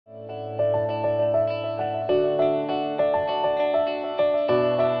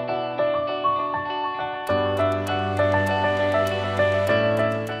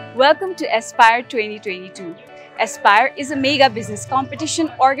Welcome to Aspire 2022. Aspire is a mega business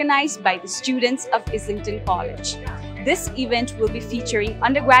competition organized by the students of Islington College. This event will be featuring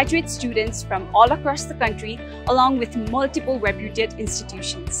undergraduate students from all across the country along with multiple reputed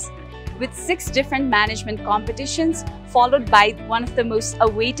institutions. With 6 different management competitions followed by one of the most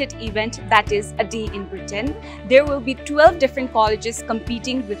awaited event, that is a day in Britain, there will be 12 different colleges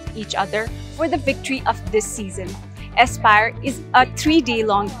competing with each other for the victory of this season. Aspire is a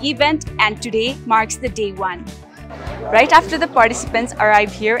 3-day-long event and today marks the day 1. Right after the participants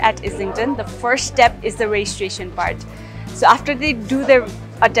arrive here at Islington, the first step is the registration part. So after they do their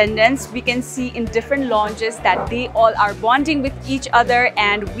attendance, we can see in different lounges that they all are bonding with each other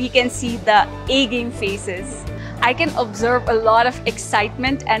and we can see the A-game faces. I can observe a lot of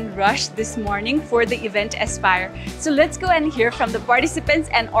excitement and rush this morning for the event Aspire. So let's go and hear from the participants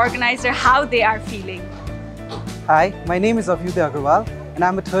and organizer how they are feeling. Hi, my name is Avyuday Agarwal and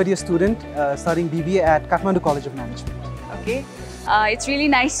I'm a third-year student studying BBA at Kathmandu College of Management. Okay, it's really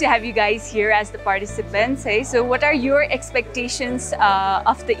nice to have you guys here as the participants. Hey? So what are your expectations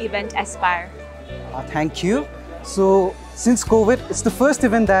of the event Aspire? Thank you. So since COVID, it's the first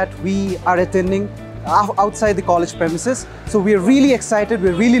event that we are attending outside the college premises. So we're really excited,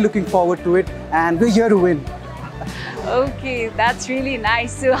 we're really looking forward to it and we're here to win. Okay, that's really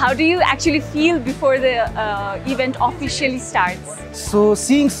nice. So how do you actually feel before the event officially starts? So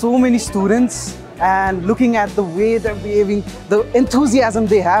seeing so many students and looking at the way they're behaving, the enthusiasm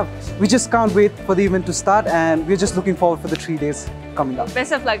they have, we just can't wait for the event to start and we're just looking forward for the 3 days coming up.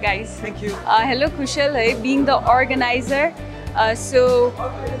 Best of luck, guys. Thank you. Hello Kushal, being the organizer. So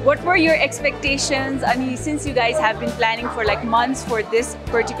what were your expectations? I mean, since you guys have been planning for like months for this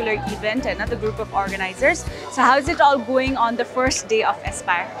particular event, another group of organizers. So how is it all going on the first day of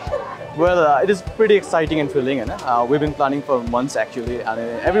Aspire? Well, it is pretty exciting and thrilling. We've been planning for months actually, and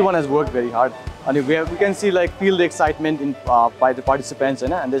everyone has worked very hard. And we can see feel the excitement by the participants,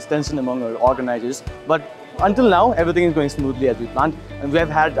 and there's tension among our organizers. But until now, everything is going smoothly as we planned, and we have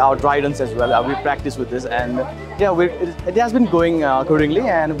had our dry runs as well. We practiced with this, and yeah, it has been going accordingly,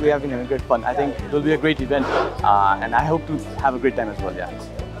 and we have been having great fun. I think it will be a great event, and I hope to have a great time as well. Yeah.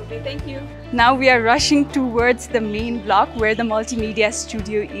 Okay, thank you. Now we are rushing towards the main block where the multimedia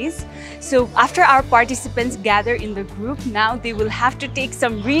studio is. So after our participants gather in the group, now they will have to take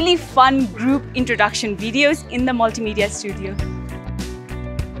some really fun group introduction videos in the multimedia studio.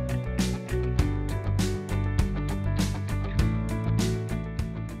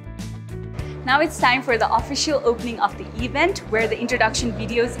 Now it's time for the official opening of the event where the introduction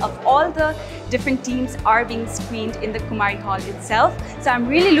videos of all the different teams are being screened in the Kumari Hall itself. So I'm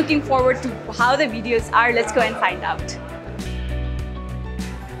really looking forward to how the videos are. Let's go and find out.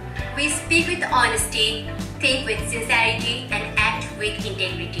 We speak with honesty, think with sincerity and act with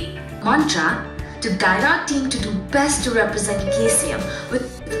integrity. Mantra to guide our team to do best to represent KCM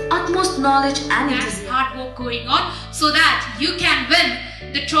with utmost knowledge and enthusiasm. Hard work going on so that you can win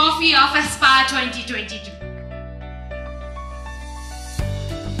the trophy of Aspire 2022.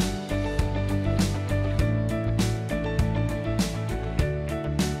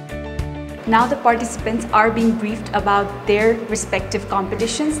 Now the participants are being briefed about their respective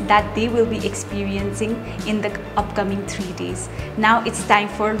competitions that they will be experiencing in the upcoming 3 days. Now it's time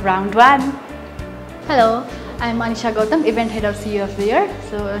for round 1. Hello, I'm Anisha Gautam, event head of CEO of the Year.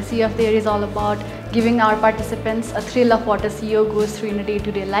 So CEO of the Year is all about giving our participants a thrill of what a CEO goes through in a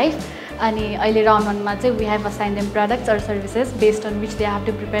day-to-day life. And in round 1, we have assigned them products or services based on which they have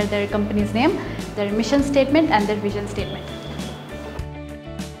to prepare their company's name, their mission statement and their vision statement.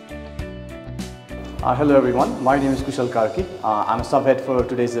 Hello everyone, my name is Kushal Karki. I'm a sub-head for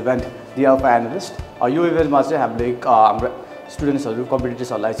today's event, the Alpha Analyst. यो इभेन्टमा चाहिँ हामीले हाम्रो स्टुडेन्ट्सहरु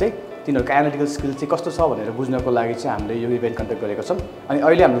कम्पिटिटर्सहरुलाई चाहिँ तिनीहरुको analytical skill चाहिँ कस्तो छ भनेर बुझ्नको लागि चाहिँ हामीले यो इभेन्ट कन्डक्ट गरेका छौं। अनि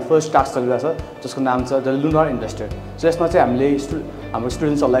अहिले हाम्रो फर्स्ट टास्क चलिरहेको छ जसको नाम छ द लुनार इन्भेस्टर। सो यसमा चाहिँ हामीले हाम्रो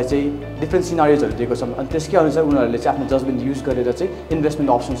स्टुडेन्ट्सहरुलाई चाहिँ डिफरेन्ट सिनारियोजहरु दिएको छौं अनि त्यसकै अनुसार उनीहरुले चाहिँ आफ्नो जजमेन्ट युज गरेर चाहिँ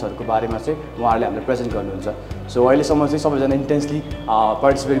इन्भेस्टमेन्ट अप्सन्सहरुको बारेमा चाहिँ उहाँहरुले हामीलाई प्रेजेन्ट गर्नुहुन्छ। सो अहिलेसम्म चाहिँ सबैजना इन्टेन्सली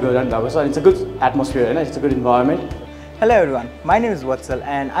पार्टिसिपेट गरिरहनु भएको छ अनि it's a good atmosphere Hahn, it's a good environment. Hello everyone, my name is Vatsal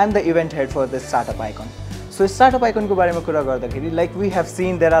and I'm the event head for this startup icon. So startup icon ko barema kura garदाखेरि like we have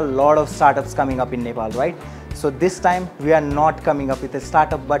seen there are a lot of startups coming up in Nepal, right? So this time we are not coming up with a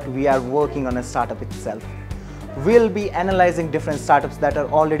startup but we are working on a startup itself. We'll be analyzing different startups that are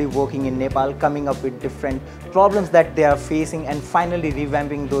already working in Nepal, coming up with different problems that they are facing and finally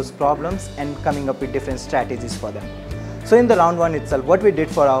revamping those problems and coming up with different strategies for them. So in the round 1 itself, what we did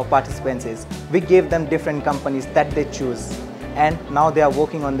for our participants is we gave them different companies that they choose and now they are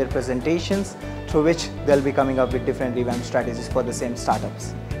working on their presentations through which they'll be coming up with different revamp strategies for the same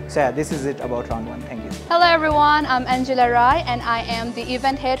startups. So yeah, this is it about round 1. Thank you. Hello everyone, I'm Angela Rai and I am the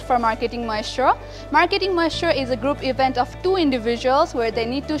event head for Marketing Maestro. Marketing Maestro is a group event of 2 individuals where they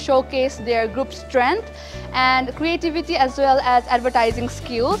need to showcase their group strength and creativity as well as advertising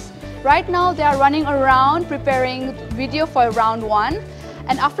skills. Right now they are running around preparing video for round 1,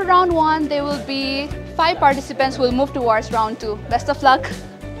 and after round 1 there will be 5 participants who will move towards round 2. Best of luck!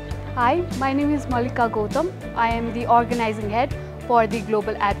 Hi, my name is Malika Gautam. I am the organizing head for the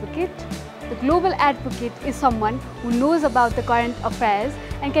Global Advocate. The Global Advocate is someone who knows about the current affairs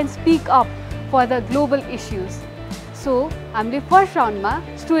and can speak up for the global issues. So, हामीले first राउन्डमा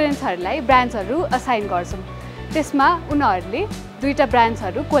स्टुडेन्ट्सहरूलाई ब्रान्ड्सहरू assign गर्छौँ। त्यसमा उनीहरूले 2टा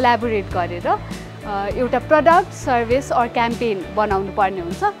ब्रान्ड्सहरू कोल्याबोरेट गरेर एउटा product, service और campaign बनाउनु पर्ने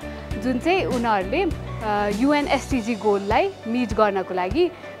हुन्छ, जुन चाहिँ उनीहरूले UN SDG गोललाई मिट गर्नको लागि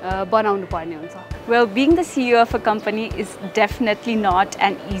बनाउनु पर्ने हुन्छ। Well, being the CEO of a company is definitely not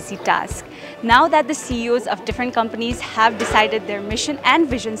an easy task. Now that the CEOs of different companies have decided their mission and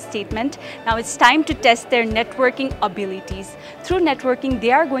vision statement, now it's time to test their networking abilities. Through networking,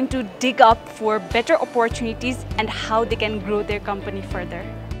 they are going to dig up for better opportunities and how they can grow their company further.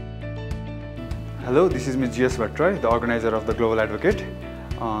 Hello, this is Ms. GS Bhattroy, the organizer of the Global Advocate.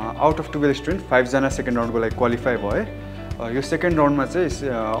 Out of 12 students, 5 जना second round को लागि qualify भए। यो second round मा चाहिँ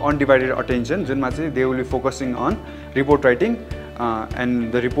undivided attention, जुनमा चाहिँ they will be focusing on report writing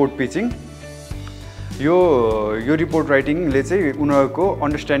and the report pitching. Yo report writing ले चाहिँ उनीहरूको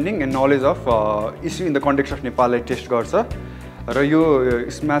understanding and knowledge of issue in the context of Nepal lie test गर्छ। र यो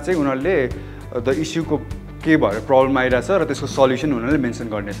इसमा चाहिँ उनीहरूले the issue को के भएर problem आइरहेछ र त्यसको solution उनीहरूले mention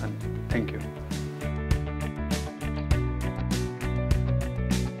गर्नेछन्। Thank you.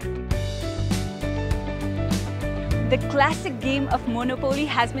 The classic game of Monopoly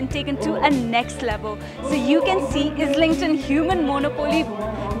has been taken to a next level. So you can see Islington Human Monopoly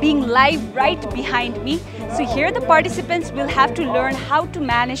being live right behind me. So here the participants will have to learn how to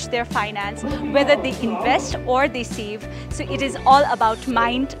manage their finance, whether they invest or they save. So it is all about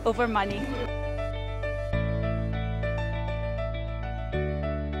mind over money.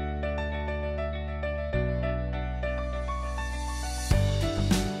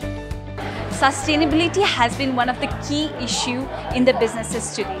 Sustainability has been one of the key issues in the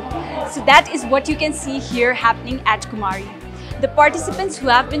businesses today. So that is what you can see here happening at Kumari. The participants who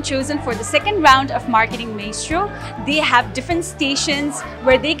have been chosen for the second round of Marketing Maestro, they have different stations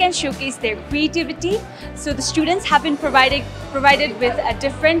where they can showcase their creativity. So the students have been provided with a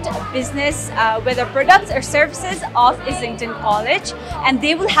different business, whether products or services of Islington College, and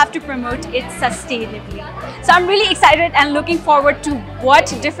they will have to promote it sustainably. So I'm really excited and looking forward to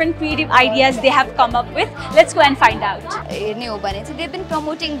what different creative ideas they have come up with. Let's go and find out. So they've been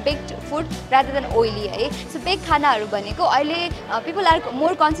promoting baked food rather than oily. So baked khana people are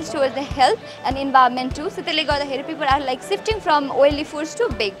more conscious towards the health and environment too. So people are like shifting from oily foods to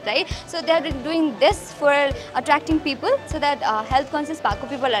baked, right? So they are doing this for attracting people so that health conscious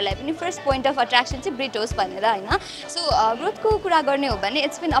people are like first point of attraction is Britos. So growth ko kura garne ho bhane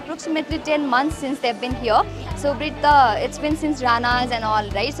it's been approximately 10 months since they've been here. So it's been since Ranas and all,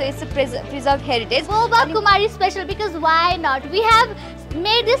 right? So it's a preserved heritage. Boba Kumari special because why not? We have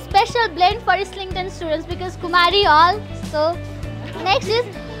made this special blend for Islington students because Kumari all. So next is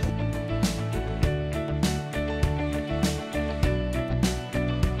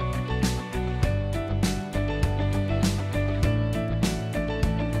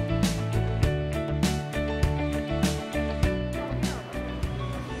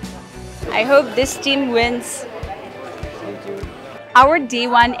I hope this team wins. Our day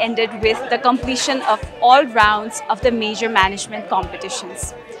 1 ended with the completion of all rounds of the major management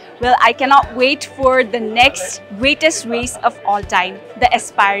competitions. Well, I cannot wait for the next greatest race of all time, the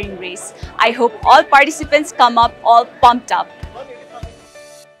aspiring race. I hope all participants come up all pumped up.